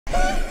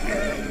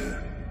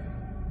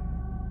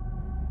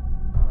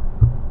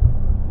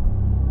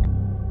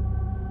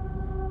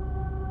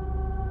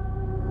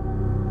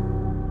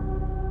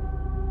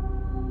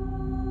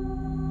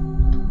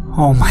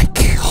Oh my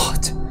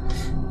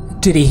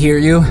god. Did he hear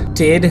you?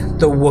 Did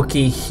the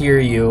Wookiee hear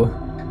you?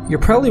 You're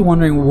probably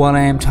wondering what I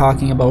am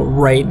talking about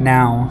right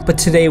now, but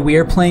today we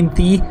are playing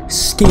the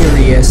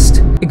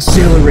scariest,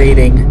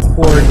 exhilarating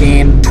horror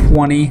game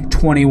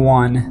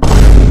 2021.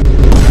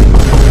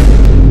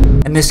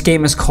 And this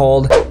game is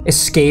called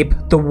Escape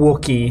the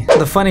Wookiee.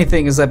 The funny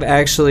thing is I've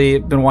actually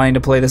been wanting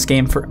to play this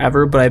game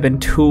forever, but I've been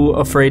too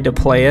afraid to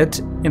play it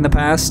in the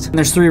past. And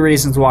there's 3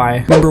 reasons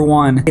why. Number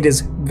 1, it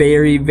is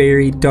very,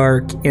 very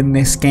dark in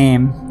this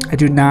game. I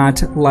do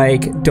not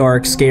like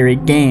dark, scary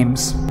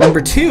games. Number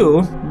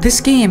 2,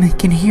 this game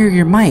can hear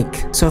your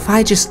mic. So if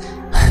I just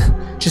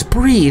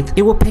breathe,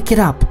 it will pick it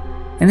up.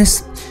 And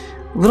this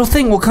little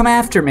thing will come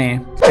after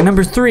me. And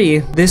number 3,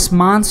 this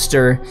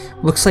monster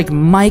looks like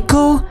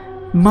Michael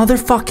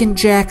motherfucking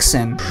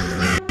Jackson.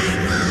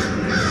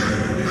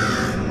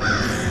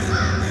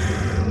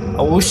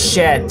 Oh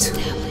shit.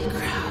 Deadly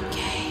Crowd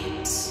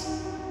Games.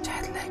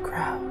 Deadly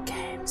Crowd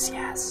Games,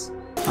 yes.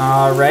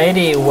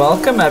 Alrighty,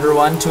 welcome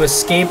everyone to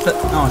Escape the...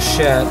 Oh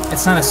shit.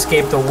 It's not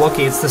Escape the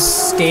Wookiee, it's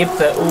Escape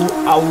the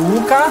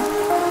Ayuwoki?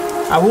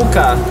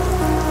 Ayuwoki.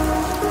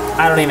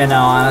 I don't even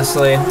know,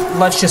 honestly.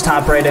 Let's just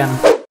hop right in.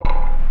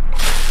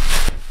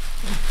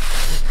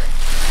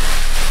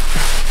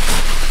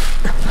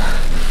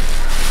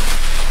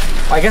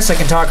 I guess I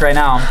can talk right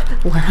now.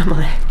 Where am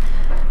I?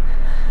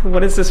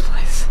 What is this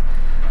place?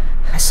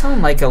 I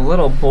sound like a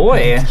little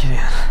boy.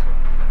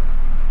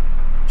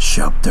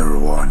 Chapter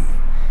 1.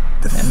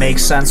 It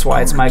makes sense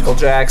why it's Michael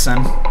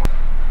Jackson.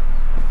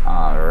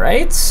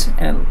 Alright,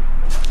 and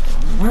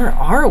where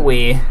are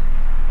we?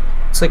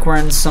 Looks like we're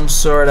in some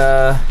sort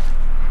of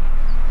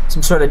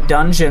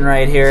dungeon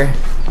right here.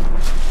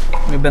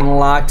 We've been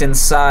locked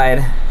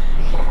inside.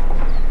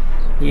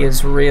 He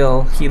is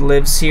real. He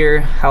lives here.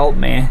 Help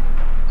me.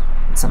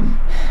 Some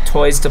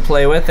toys to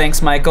play with.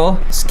 Thanks, Michael.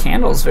 This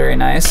candle's very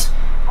nice.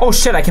 Oh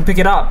shit, I can pick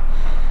it up.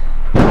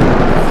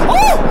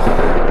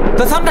 Oh!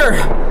 The thunder!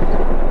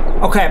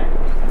 Okay.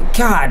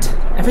 God,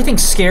 everything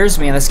scares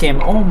me in this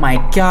game. Oh my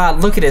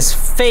god, look at his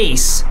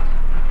face.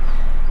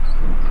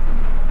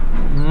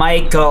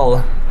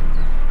 Michael.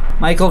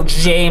 Michael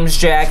James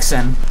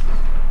Jackson.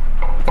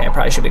 Okay, I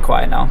probably should be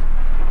quiet now.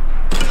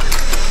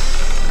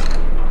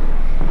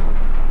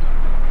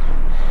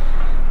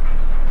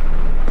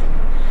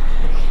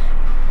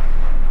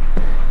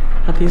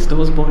 Are these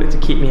doors boarded to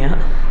keep me out?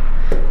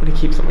 Or to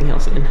keep something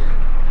else in?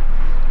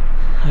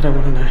 I don't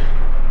want to know.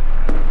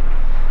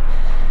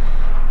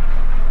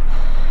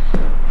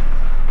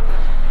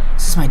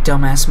 This is my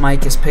dumbass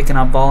mic is picking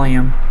up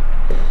volume.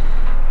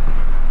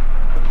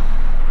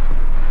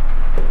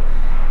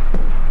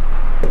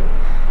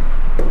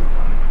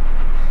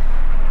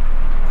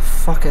 The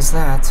fuck is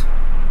that?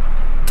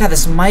 God,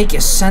 this mic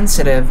is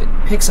sensitive. It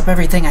picks up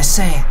everything I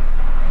say.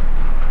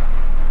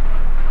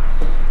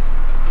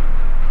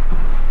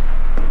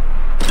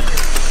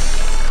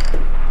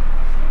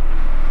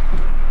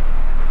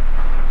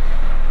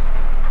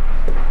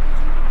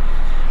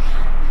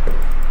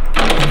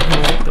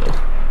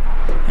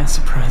 That's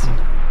surprising.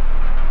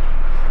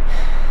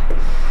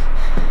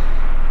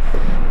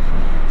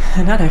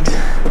 An addict.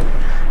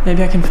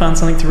 Maybe I can find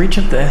something to reach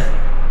up there.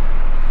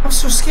 I'm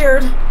so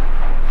scared. The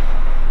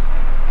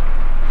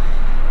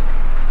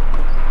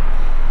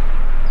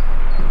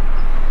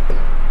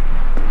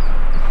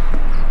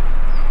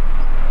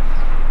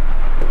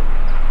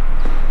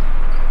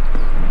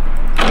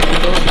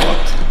door's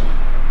locked.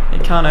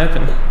 It can't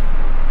open.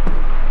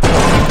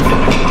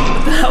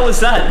 What the hell was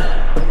that?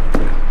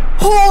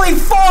 Holy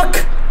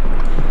fuck!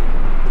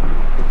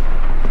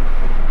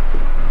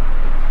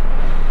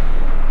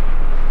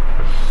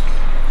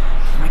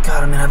 Oh my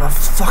god, I'm gonna have a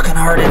fucking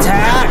heart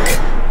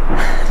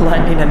attack!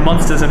 Lightning and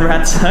monsters and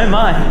rats, oh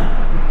my!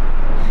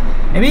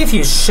 Maybe if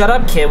you shut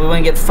up, kid, we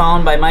wouldn't get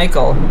found by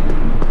Michael.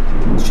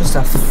 It's just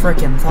a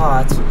freaking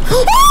thought.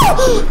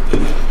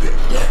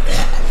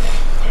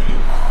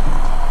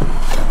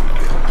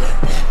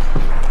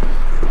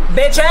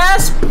 Bitch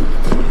ass!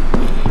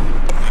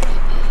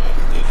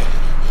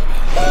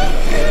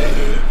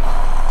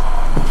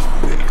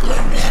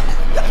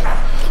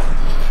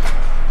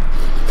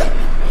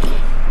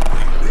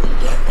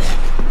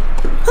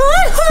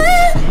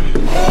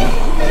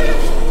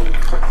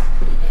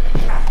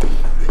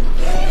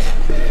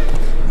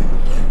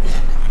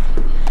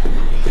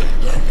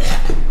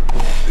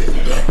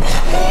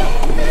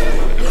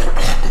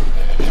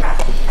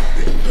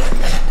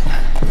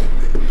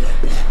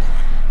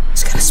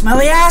 It's got a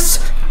smelly ass!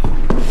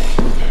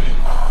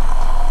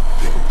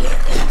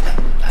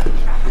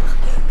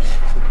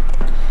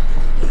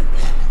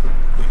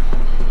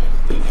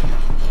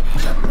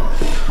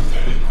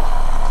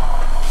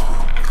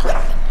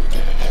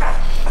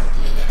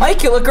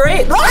 Mike, you look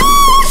great.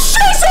 Oh,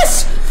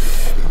 Jesus!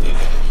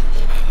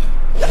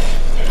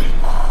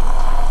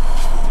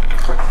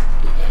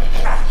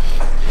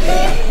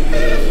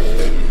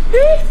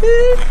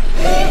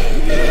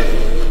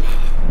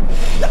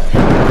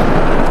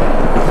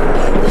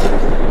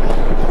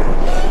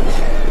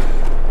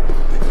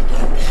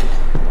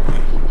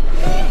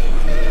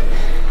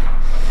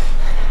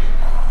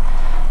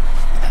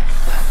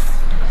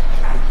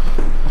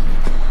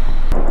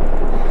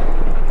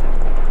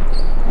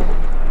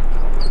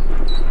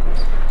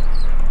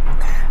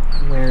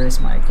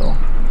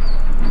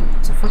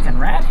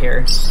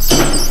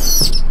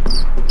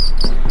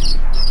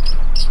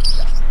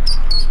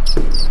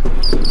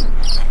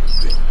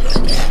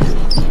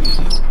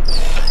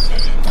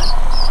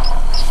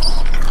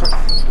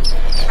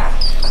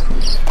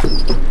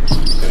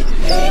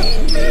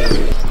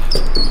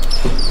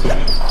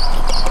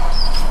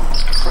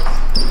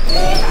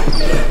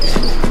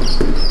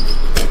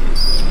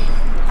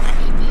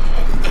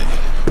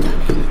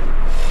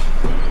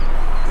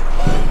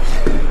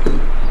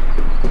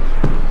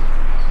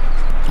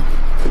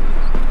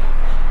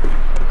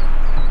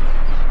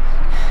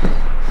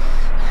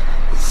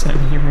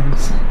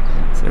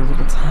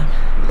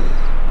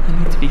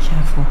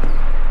 Careful.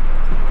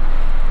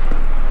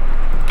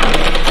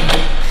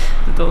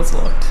 The door's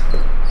locked.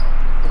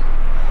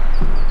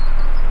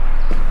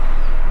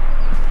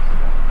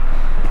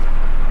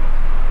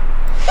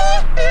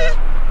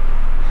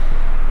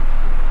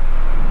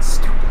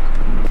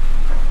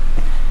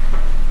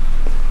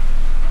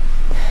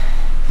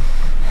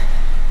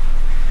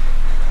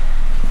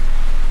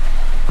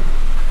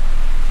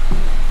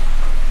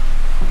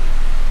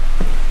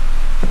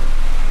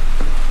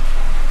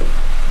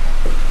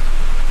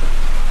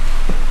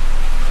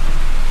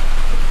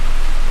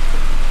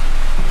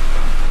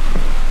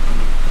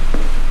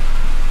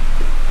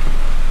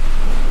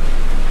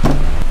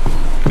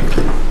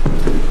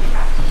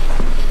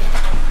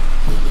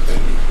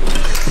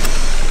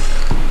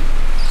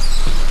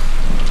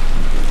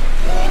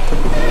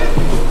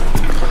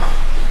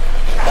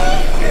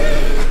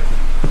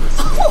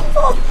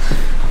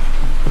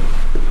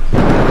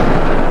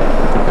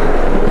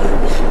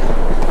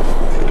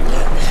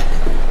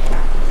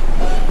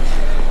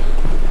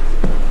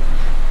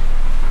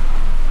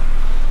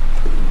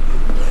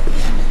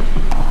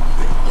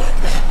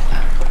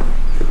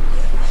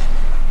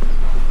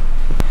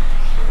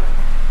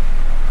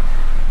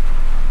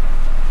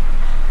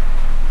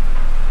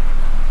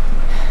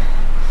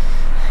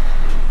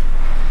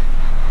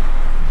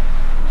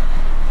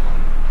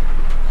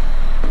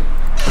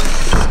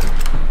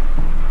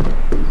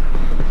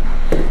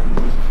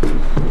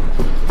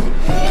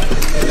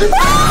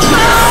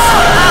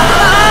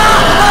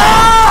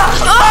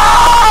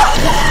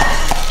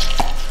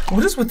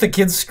 What is with the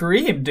kid's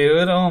scream,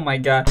 dude? Oh my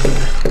god.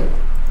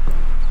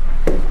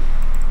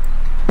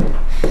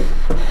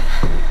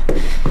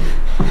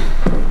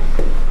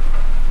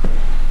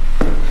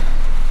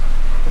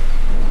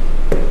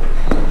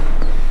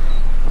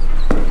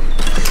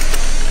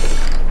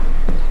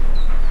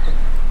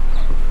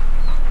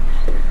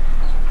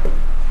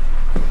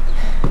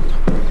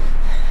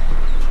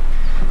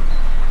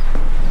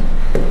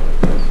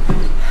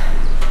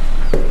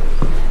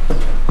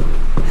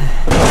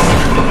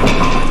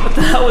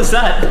 What was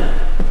that?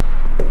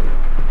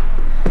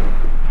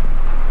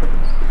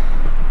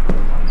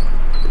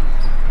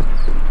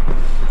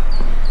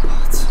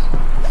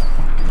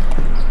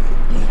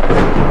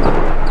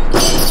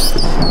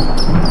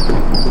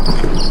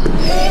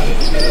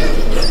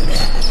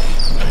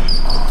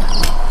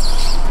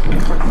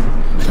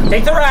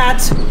 Take the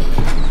rat!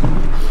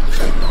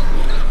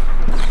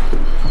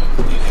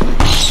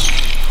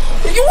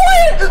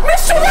 What?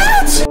 Mr.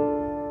 Rat!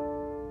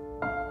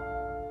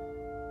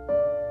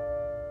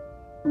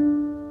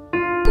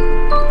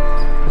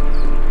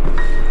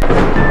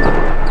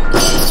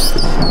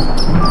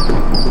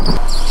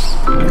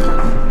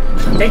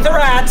 Take the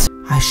rat!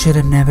 I should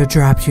have never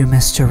dropped you,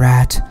 Mr.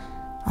 Rat.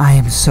 I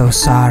am so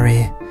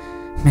sorry.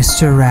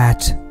 Mr.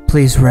 Rat,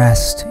 please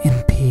rest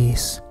in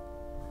peace.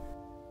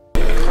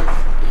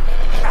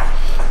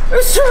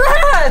 Mr.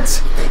 Rat!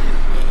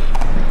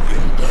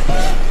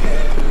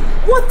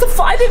 What the f-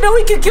 I didn't know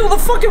he could kill the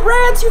fucking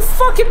rats, you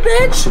fucking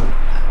bitch!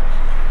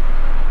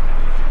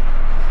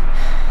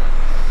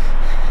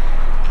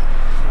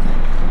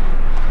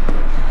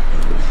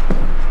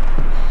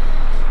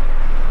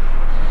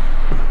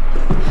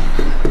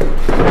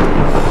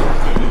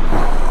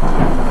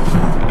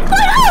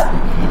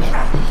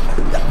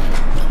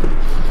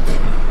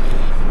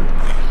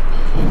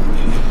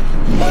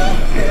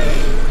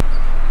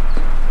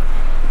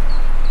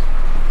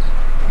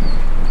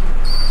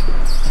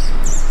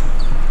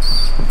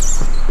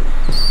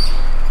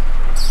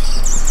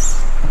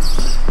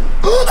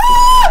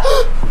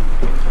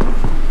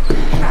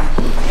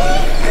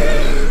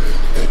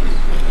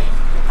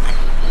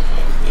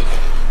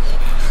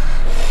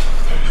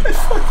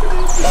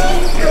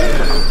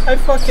 I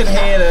fucking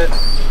hate it.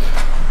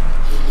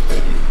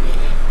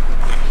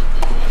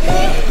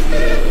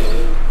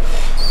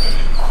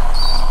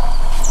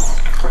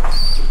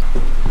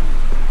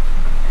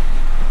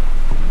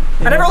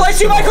 I never liked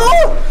you, Michael!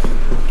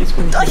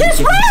 I can't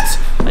sprint!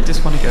 I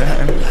just want to go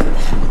home.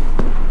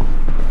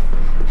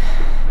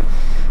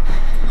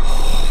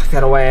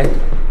 Got away.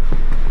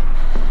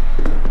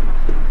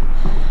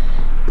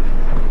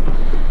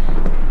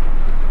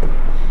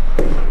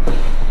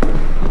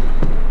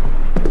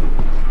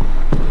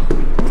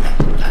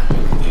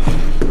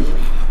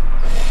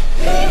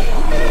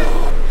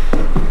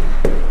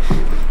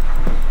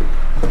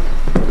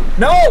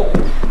 No!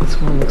 This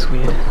one looks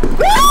weird.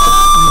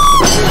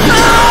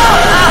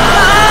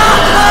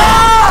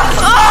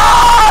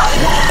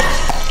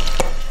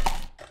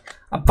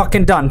 I'm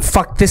fucking done.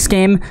 Fuck this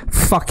game.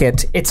 Fuck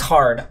it. It's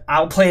hard.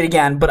 I'll play it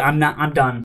again, but I'm done.